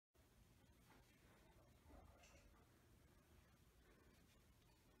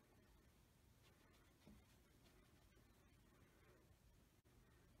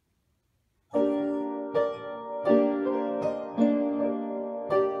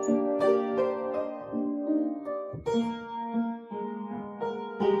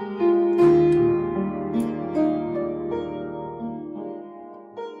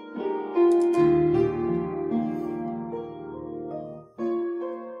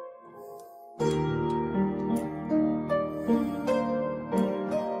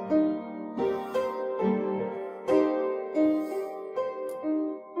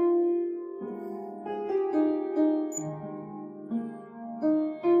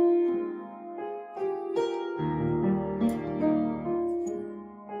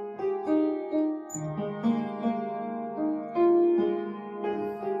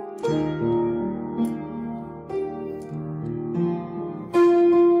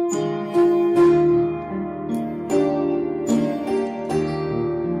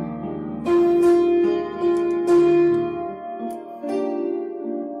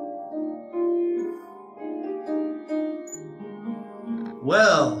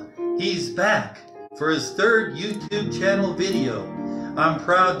Well, he's back for his third YouTube channel video. I'm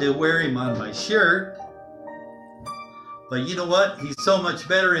proud to wear him on my shirt. But you know what? He's so much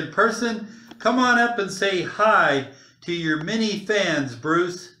better in person. Come on up and say hi to your many fans,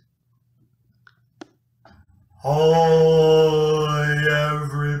 Bruce. Hi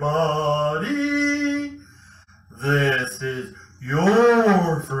everybody, this is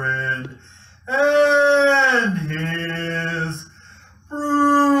your friend and his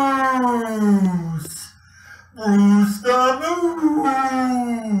Broose the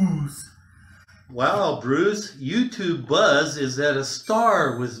Moose. Wow, Bruce, YouTube buzz is that a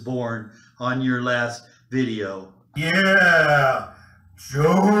star was born on your last video. Yeah,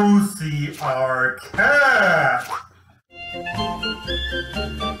 Josie, our cat.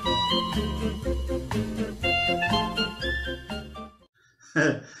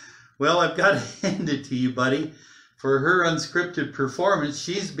 Well, I've got to hand it to you, buddy. For her unscripted performance,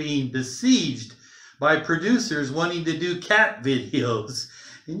 she's being besieged by producers wanting to do cat videos.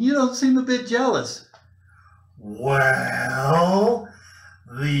 And you don't seem a bit jealous. Well,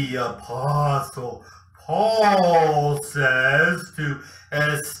 the Apostle Paul says to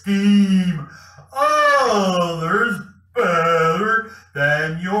esteem others better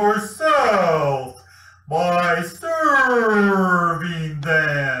than yourself by serving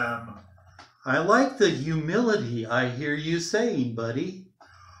them. I like the humility I hear you saying, buddy.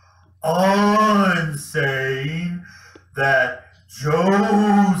 I'm saying that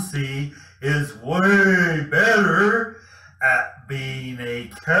Josie is way better at being a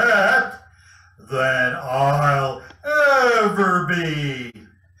cat than I'll ever be.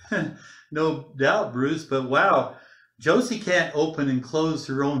 No doubt, Bruce, but wow, Josie can't open and close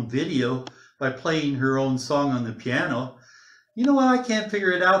her own video by playing her own song on the piano. You know what? I can't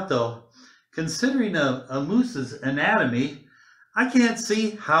figure it out, though. Considering a moose's anatomy, I can't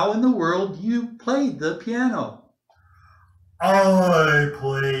see how in the world you played the piano. I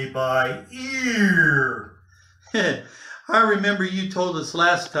play by ear. I remember you told us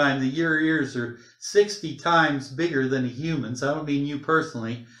last time that your ears are 60 times bigger than a human's. I don't mean you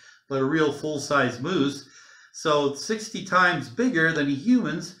personally, but a real full-size moose. So 60 times bigger than a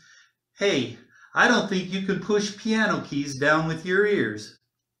human's. Hey, I don't think you can push piano keys down with your ears.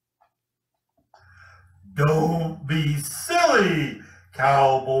 Don't be silly,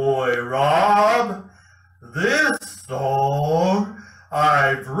 Cowboy Rob. This song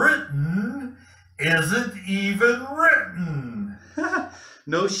I've written isn't even written.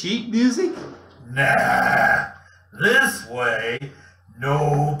 No sheet music? Nah, this way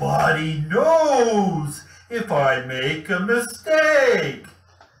nobody knows if I make a mistake.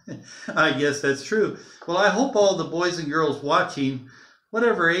 I guess that's true. Well, I hope all the boys and girls watching,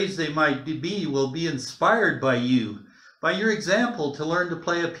 whatever age they might be, will be inspired by you, by your example to learn to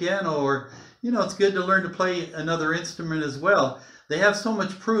play a piano, or, you know, it's good to learn to play another instrument as well. They have so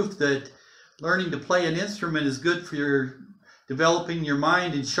much proof that learning to play an instrument is good for your developing your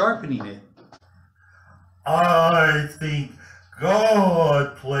mind and sharpening it. I think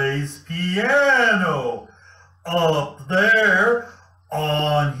God plays piano up there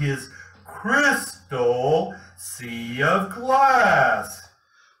on his crystal sea of glass.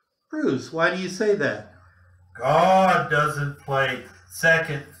 Bruce, why do you say that? God doesn't play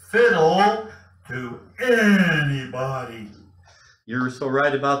second fiddle to anybody. You're so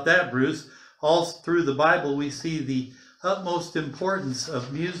right about that, Bruce. All through the Bible, we see the utmost importance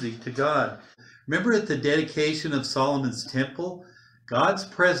of music to God. Remember at the dedication of Solomon's temple, God's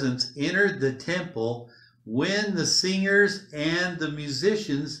presence entered the temple when the singers and the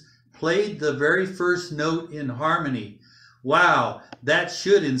musicians played the very first note in harmony. Wow, that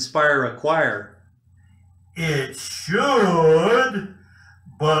should inspire a choir. It should,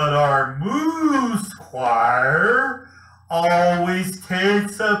 but our moose choir always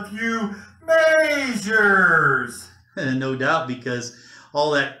takes a few measures. No doubt, because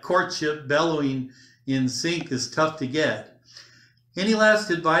all that courtship bellowing in sync is tough to get. Any last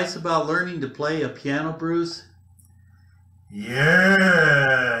advice about learning to play a piano, Bruce?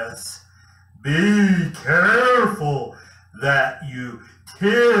 Yes. Be careful that you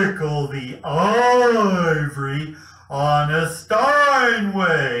tickle the ivory on a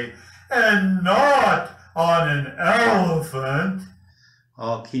Steinway and not on an elephant.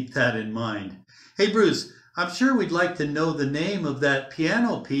 I'll keep that in mind. Hey, Bruce, I'm sure we'd like to know the name of that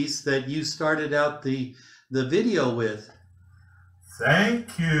piano piece that you started out the video with.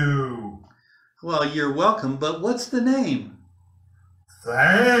 Thank you. Well, you're welcome, but what's the name?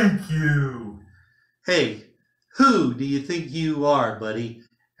 Thank you. Hey, who do you think you are, buddy?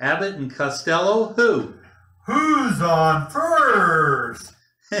 Abbott and Costello? Who? Who's on first?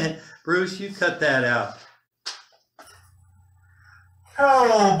 Bruce, you cut that out.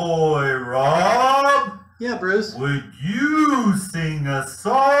 Cowboy Rob, Yeah, Bruce. would you sing a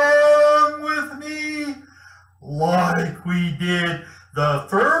song with me like we did the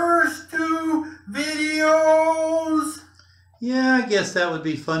first two videos? Yeah, I guess that would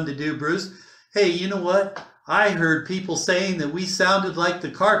be fun to do, Bruce. Hey, you know what? I heard people saying that we sounded like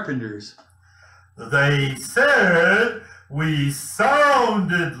the Carpenters. They said we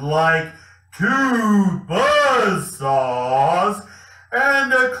sounded like two buzzsaws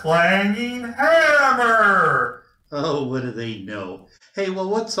and a clanging hammer. Oh, what do they know? Hey, well,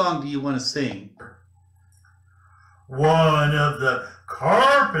 what song do you want to sing? One of the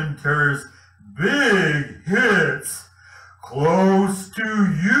Carpenters' big hits, Close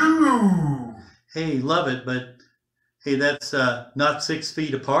to You. Hey, love it, but hey, that's not 6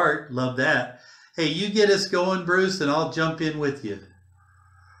 feet apart. Love that. Hey, you get us going, Bruce, and I'll jump in with you.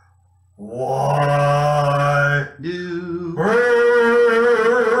 Why Do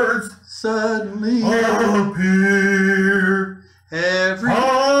birds suddenly appear every time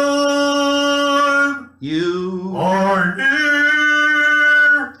you are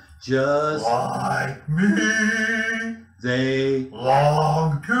near? just Like me, they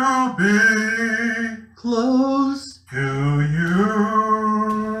long to be close. to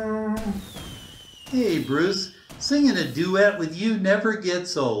you. Hey, Bruce, singing a duet with you never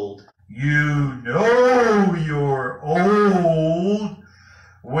gets old. You know you're old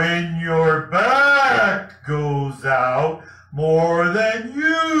when your back goes out more than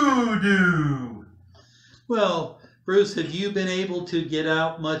you do. Well, Bruce, have you been able to get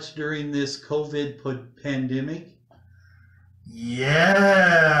out much during this COVID pandemic?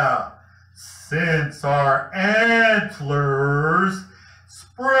 Yeah, since our antlers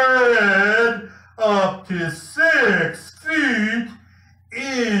spread up to 6 feet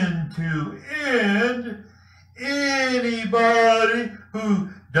end to end, anybody who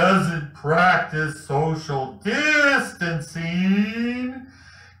doesn't practice social distancing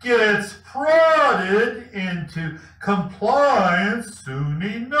gets prodded into compliance soon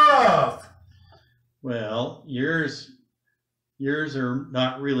enough. Well, yours are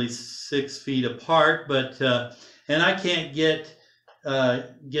not really 6 feet apart, but and I can't get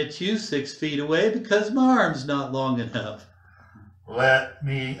you 6 feet away because my arm's not long enough. Let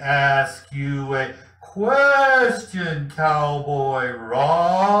me ask you a question, Cowboy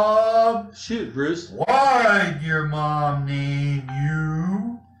Rob. Shoot, Bruce. Why'd your mom name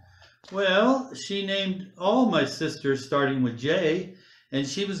you? Well, she named all my sisters starting with J, and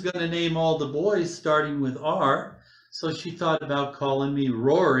she was going to name all the boys starting with R, so she thought about calling me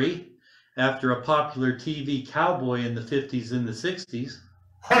Rory, after a popular TV cowboy in the 50s and the 60s.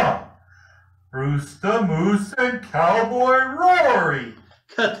 Huh! Broose the Moose and Cowboy Rory.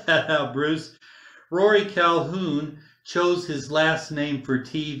 Cut that out, Bruce. Rory Calhoun chose his last name for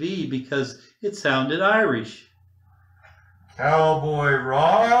TV because it sounded Irish. Cowboy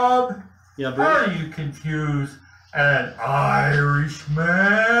Rob? Yeah, Bruce? Are you confused an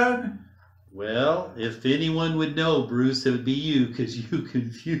Irishman? Well, if anyone would know, Bruce, it would be you, because you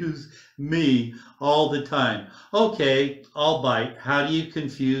confuse me all the time. Okay, I'll bite. How do you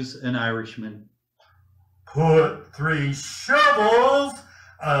confuse an Irishman? Put 3 shovels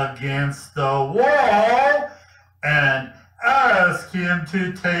against the wall and ask him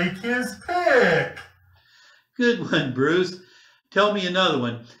to take his pick. Good one, Bruce. Tell me another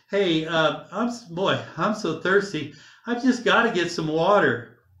one. Hey, I'm so thirsty. I've just got to get some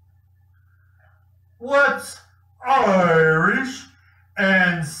water. What's Irish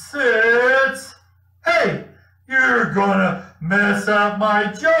and sits? Hey, you're gonna mess up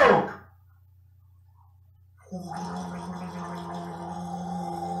my joke.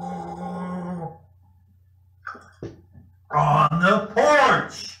 On the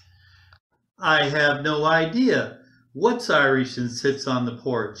porch. I have no idea. What's Irish and sits on the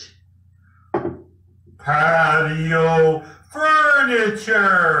porch? Patio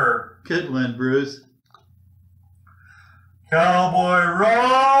furniture. Good one, Bruce. Cowboy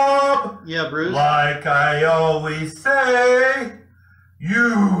Rob. Yeah, Bruce? Like I always say,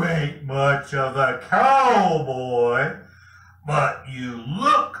 you ain't much of a cowboy, but you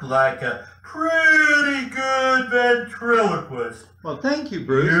look like a pretty good ventriloquist. Well, thank you,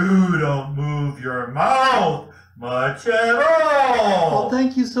 Bruce. You don't move your mouth much at all. Well,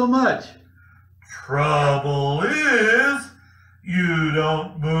 thank you so much. Trouble is, you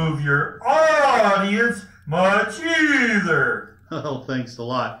don't move your audience much either. Oh, thanks a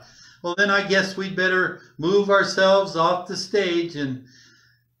lot. Well, then I guess we'd better move ourselves off the stage and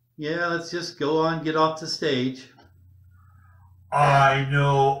Yeah, let's just go on, get off the stage. I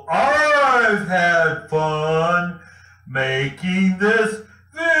know I've had fun making this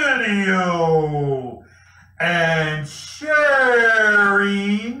video and sharing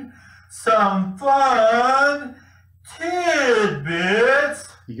some fun tidbits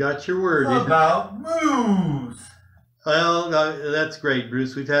You got your word. about moose. Well, that's great,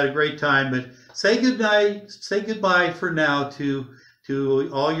 Bruce. We've had a great time, but say good night, say goodbye for now to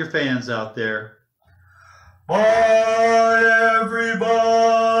all your fans out there. Bye,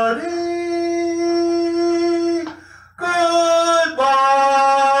 everybody.